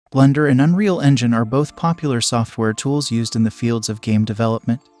Blender and Unreal Engine are both popular software tools used in the fields of game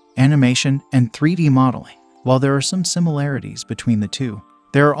development, animation, and 3D modeling. While there are some similarities between the two,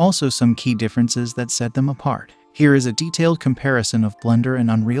 there are also some key differences that set them apart. Here is a detailed comparison of Blender and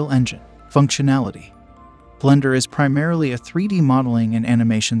Unreal Engine. Functionality. Blender is primarily a 3D modeling and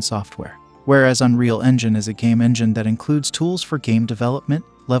animation software, whereas Unreal Engine is a game engine that includes tools for game development,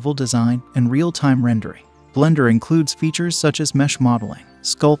 level design, and real-time rendering. Blender includes features such as mesh modeling,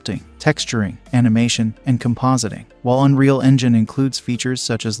 sculpting, texturing, animation, and compositing, while Unreal Engine includes features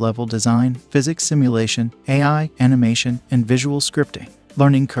such as level design, physics simulation, AI, animation, and visual scripting.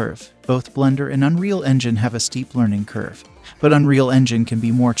 Learning curve. Both Blender and Unreal Engine have a steep learning curve, but Unreal Engine can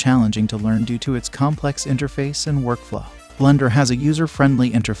be more challenging to learn due to its complex interface and workflow. Blender has a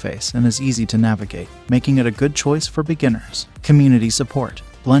user-friendly interface and is easy to navigate, making it a good choice for beginners. Community support.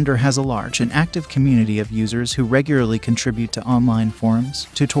 Blender has a large and active community of users who regularly contribute to online forums,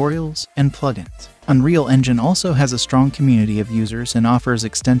 tutorials, and plugins. Unreal Engine also has a strong community of users and offers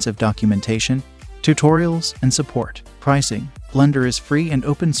extensive documentation, tutorials, and support. Pricing. Blender is free and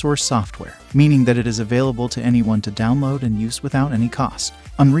open-source software, meaning that it is available to anyone to download and use without any cost.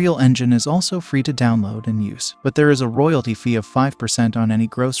 Unreal Engine is also free to download and use, but there is a royalty fee of 5% on any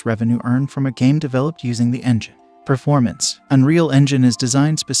gross revenue earned from a game developed using the engine. Performance. Unreal Engine is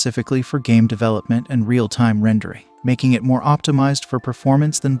designed specifically for game development and real-time rendering, making it more optimized for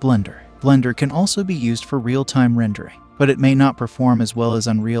performance than Blender. Blender can also be used for real-time rendering, but it may not perform as well as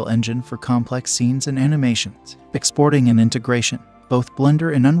Unreal Engine for complex scenes and animations. Exporting and integration. Both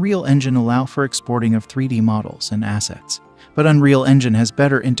Blender and Unreal Engine allow for exporting of 3D models and assets, but Unreal Engine has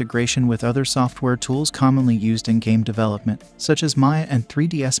better integration with other software tools commonly used in game development, such as Maya and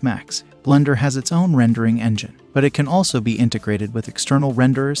 3ds Max. Blender has its own rendering engine, but it can also be integrated with external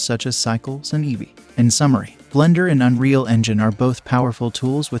renderers such as Cycles and Eevee. In summary, Blender and Unreal Engine are both powerful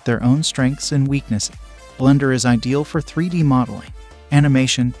tools with their own strengths and weaknesses. Blender is ideal for 3D modeling,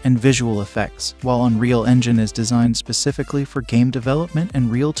 animation, and visual effects, while Unreal Engine is designed specifically for game development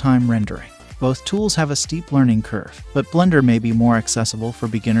and real-time rendering. Both tools have a steep learning curve, but Blender may be more accessible for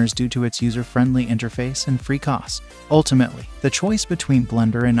beginners due to its user-friendly interface and free costs. Ultimately, the choice between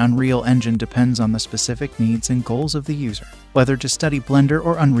Blender and Unreal Engine depends on the specific needs and goals of the user. Whether to study Blender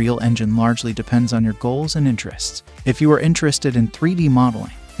or Unreal Engine largely depends on your goals and interests. If you are interested in 3D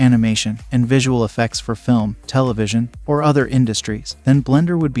modeling, animation, and visual effects for film, television, or other industries, then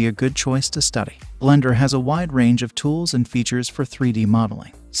Blender would be a good choice to study. Blender has a wide range of tools and features for 3D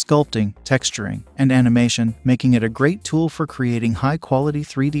modeling, sculpting, texturing, and animation, making it a great tool for creating high-quality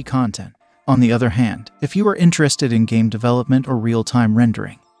 3D content. On the other hand, if you are interested in game development or real-time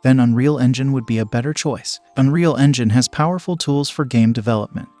rendering, then Unreal Engine would be a better choice. Unreal Engine has powerful tools for game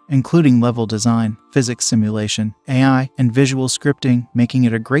development, including level design, physics simulation, AI, and visual scripting, making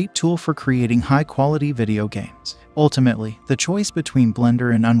it a great tool for creating high-quality video games. Ultimately, the choice between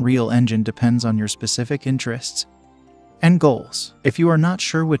Blender and Unreal Engine depends on your specific interests and goals. If you are not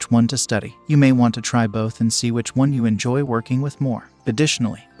sure which one to study, you may want to try both and see which one you enjoy working with more.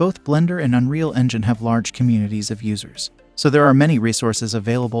 Additionally, both Blender and Unreal Engine have large communities of users, so there are many resources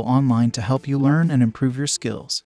available online to help you learn and improve your skills.